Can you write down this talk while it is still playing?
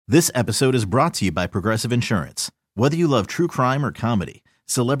This episode is brought to you by Progressive Insurance. Whether you love true crime or comedy,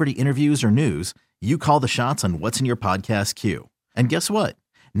 celebrity interviews or news, you call the shots on what's in your podcast queue. And guess what?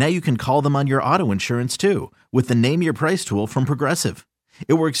 Now you can call them on your auto insurance too with the Name Your Price tool from Progressive.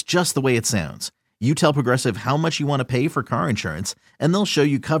 It works just the way it sounds. You tell Progressive how much you want to pay for car insurance, and they'll show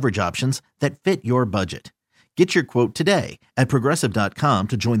you coverage options that fit your budget. Get your quote today at Progressive.com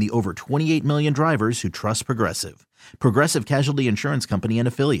to join the over 28 million drivers who trust Progressive. Progressive Casualty Insurance Company and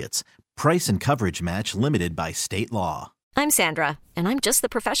Affiliates. Price and coverage match limited by state law. I'm Sandra, and I'm just the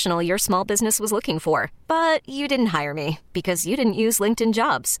professional your small business was looking for. But you didn't hire me because you didn't use LinkedIn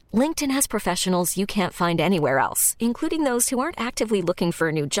Jobs. LinkedIn has professionals you can't find anywhere else, including those who aren't actively looking for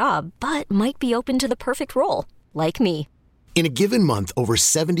a new job, but might be open to the perfect role, like me. In a given month, over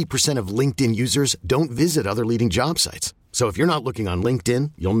 70% of LinkedIn users don't visit other leading job sites. So if you're not looking on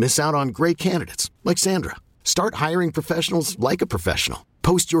LinkedIn, you'll miss out on great candidates like Sandra. Start hiring professionals like a professional.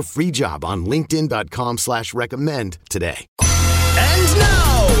 Post your free job on linkedin.com/recommend today. And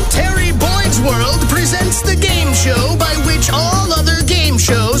now, Terry Boyd's World presents the game show by which all other game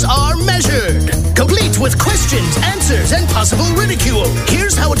shows are measured. Complete with questions, answers, and possible ridicule.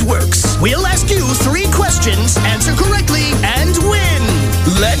 Here's how it works. We'll ask you 3 questions, answer correctly, and win.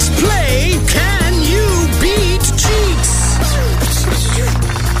 Let's play Can You Beat Jeetz?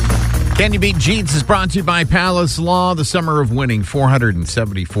 Can You Beat Jeetz is brought to you by Palace Law. The summer of winning,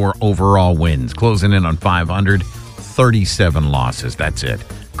 474 overall wins. Closing in on 537 losses. That's it.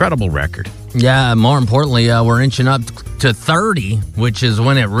 Incredible record. Yeah, more importantly, we're inching up to 30, which is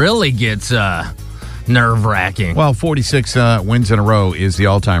when it really gets nerve-wracking. Well, 46 wins in a row is the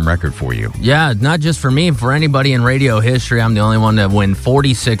all-time record for you. Yeah, not just for me. For anybody in radio history, I'm the only one to win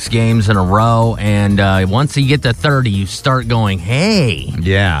 46 games in a row. And once you get to 30, you start going, hey,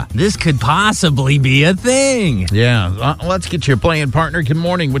 yeah, this could possibly be a thing. Yeah, let's get you a playing partner. Good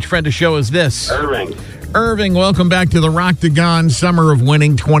morning. Which friend of show is this? Irving. Irving, welcome back to the Roctagon Summer of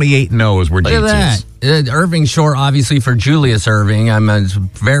Winning. 28-0 is where Look at Jeetz that. Irving short, obviously, for Julius Irving. I'm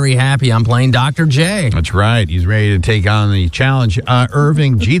very happy I'm playing Dr. J. That's right. He's ready to take on the challenge.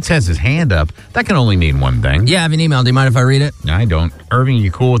 Irving, Jeetz has his hand up. That can only mean one thing. Yeah, I have an email. Do you mind if I read it? I don't. Irving, you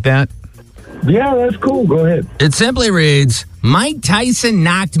cool with that? Yeah, that's cool. Go ahead. It simply reads, Mike Tyson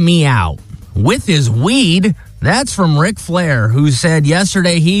knocked me out with his weed. That's from Ric Flair, who said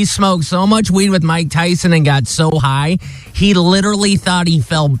yesterday he smoked so much weed with Mike Tyson and got so high, he literally thought he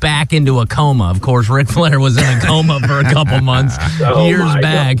fell back into a coma. Of course, Ric Flair was in a coma for a couple months, years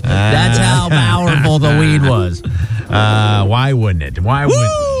back. That's how powerful the weed was. Why wouldn't it? Why wouldn't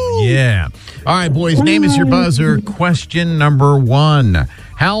it? Yeah. All right, boys, name is your buzzer. Question number 1.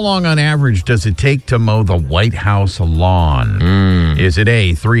 How long on average does it take to mow the White House lawn? Is it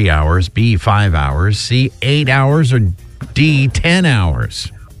A, 3 hours, B, 5 hours, C, 8 hours, or D, 10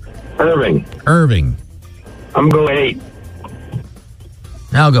 hours? Irving. I'm going 8.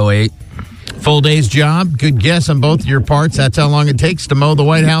 I'll go 8. Full day's job. Good guess on both your parts. That's how long it takes to mow the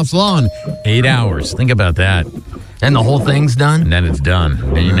White House lawn. 8 hours. Think about that. And the whole thing's done? And then it's done.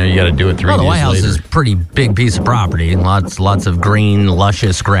 And you know you got to do it 3 days later. The White House is a pretty big piece of property. Lots of green,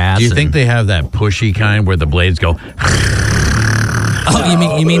 luscious grass. Do you think they have that pushy kind where the blades go...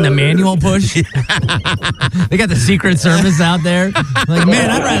 Oh, you mean the manual push? They got the Secret Service out there. Like,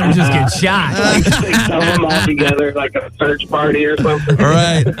 man, I'd rather just get shot. They sell them all together like a search party or something. All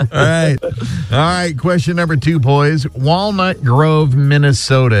right. Question number 2, boys. Walnut Grove,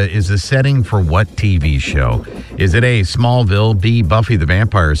 Minnesota is a setting for what TV show? Is it A, Smallville, B, Buffy the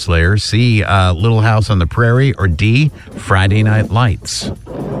Vampire Slayer, C, Little House on the Prairie, or D, Friday Night Lights?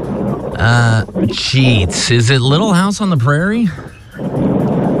 Jeetz. Is it Little House on the Prairie?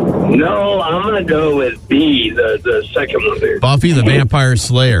 No, I'm going to go with B, the second one there. Buffy the Vampire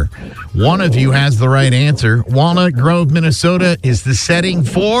Slayer. One of you has the right answer. Walnut Grove, Minnesota is the setting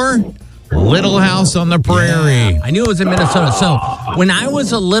for Little House on the Prairie. Yeah, I knew it was in Minnesota. So when I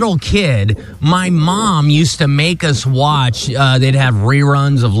was a little kid, my mom used to make us watch, they'd have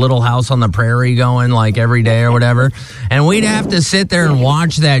reruns of Little House on the Prairie going like every day or whatever. And we'd have to sit there and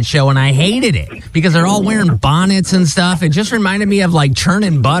watch that show. And I hated it because they're all wearing bonnets and stuff. It just reminded me of like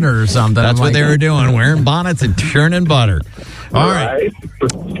churning butter or something. That's what they were doing, wearing bonnets and churning butter. All right.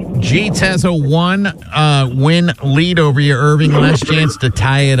 Jeetz has a 1-win lead over you, Irving. Last chance to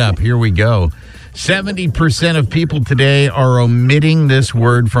tie it up. Here we go. 70% of people today are omitting this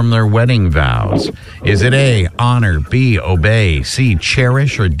word from their wedding vows. Is it A, honor, B, obey, C,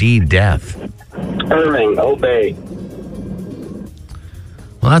 cherish, or D, death? Irving, obey.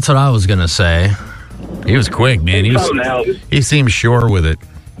 Well, that's what I was going to say. He was quick, man. He seemed sure with it.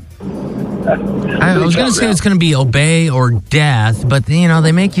 I was going to say it's going to be obey or death, but,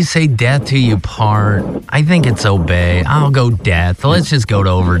 they make you say death till you part. I think it's obey. I'll go death. Let's just go to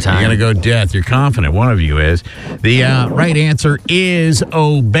overtime. You're going to go death. You're confident. One of you is. The right answer is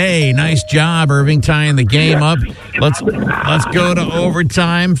obey. Nice job, Irving, tying the game up. Let's go to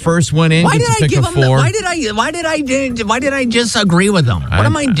overtime. First one in. Why did I give him? Four. Why did I just agree with him? What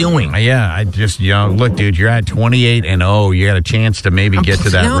am I doing? I just look, dude. You're at 28-0. You got a chance to maybe get to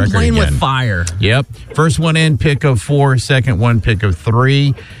that now record I'm playing again. With fire. Yep. First one in, pick of 4. Second one, pick of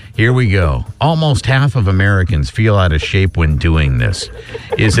 3. Here we go. Almost half of Americans feel out of shape when doing this.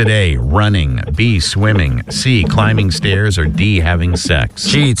 Is it A, running, B, swimming, C, climbing stairs, or D, having sex?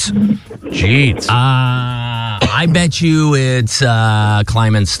 Jeetz. I bet you it's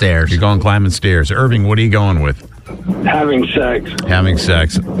climbing stairs. You're going climbing stairs. Irving, what are you going with? Having sex. Having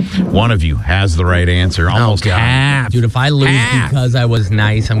sex. One of you has the right answer. Almost half. Dude, if I lose because I was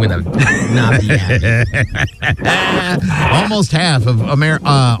nice, I'm going to not be happy. Almost half of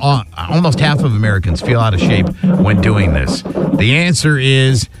Americans feel out of shape when doing this. The answer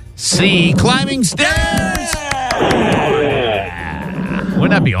is C, climbing stairs.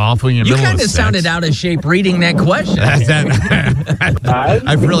 Wouldn't that be awful? You kind of sounded out of shape reading that question.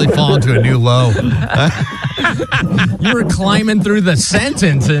 I've really fallen to a new low. You were climbing through the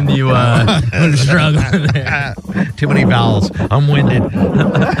sentence and you were struggling there. Too many vowels. I'm winded. All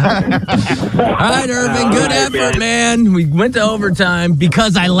right, Irving, good effort, man. We went to overtime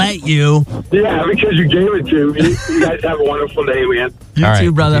because I let you. Yeah, because you gave it to me. You guys have a wonderful day, man. You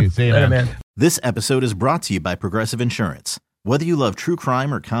too, brother. See you, man. This episode is brought to you by Progressive Insurance. Whether you love true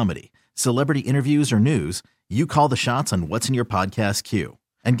crime or comedy, celebrity interviews or news, you call the shots on what's in your podcast queue.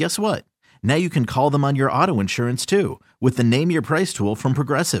 And guess what? Now you can call them on your auto insurance too with the Name Your Price tool from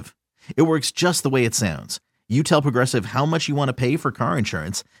Progressive. It works just the way it sounds. You tell Progressive how much you want to pay for car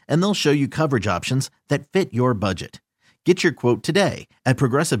insurance, and they'll show you coverage options that fit your budget. Get your quote today at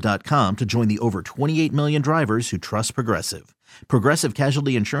Progressive.com to join the over 28 million drivers who trust Progressive. Progressive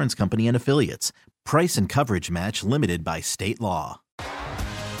Casualty Insurance Company and Affiliates. Price and coverage match limited by state law.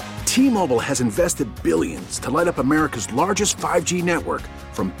 T-Mobile has invested billions to light up America's largest 5G network,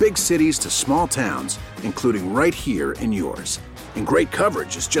 from big cities to small towns, including right here in yours. And great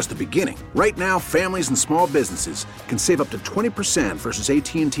coverage is just the beginning. Right now, families and small businesses can save up to 20% versus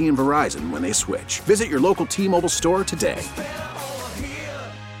AT&T and Verizon when they switch. Visit your local T-Mobile store today.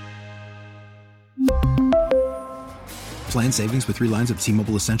 Plan savings with 3 lines of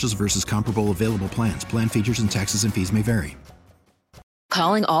T-Mobile Essentials versus comparable available plans. Plan features and taxes and fees may vary.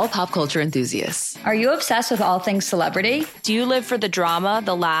 Calling all pop culture enthusiasts. Are you obsessed with all things celebrity? Do you live for the drama,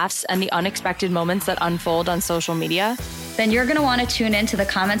 the laughs, and the unexpected moments that unfold on social media? Then you're going to want to tune in to the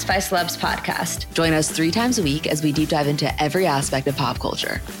Comments by Celebs podcast. Join us 3 times a week as we deep dive into every aspect of pop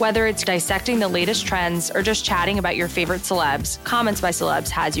culture. Whether it's dissecting the latest trends or just chatting about your favorite celebs, Comments by Celebs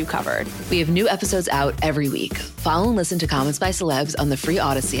has you covered. We have new episodes out every week. Follow and listen to Comments by Celebs on the free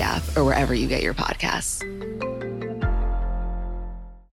Odyssey app or wherever you get your podcasts.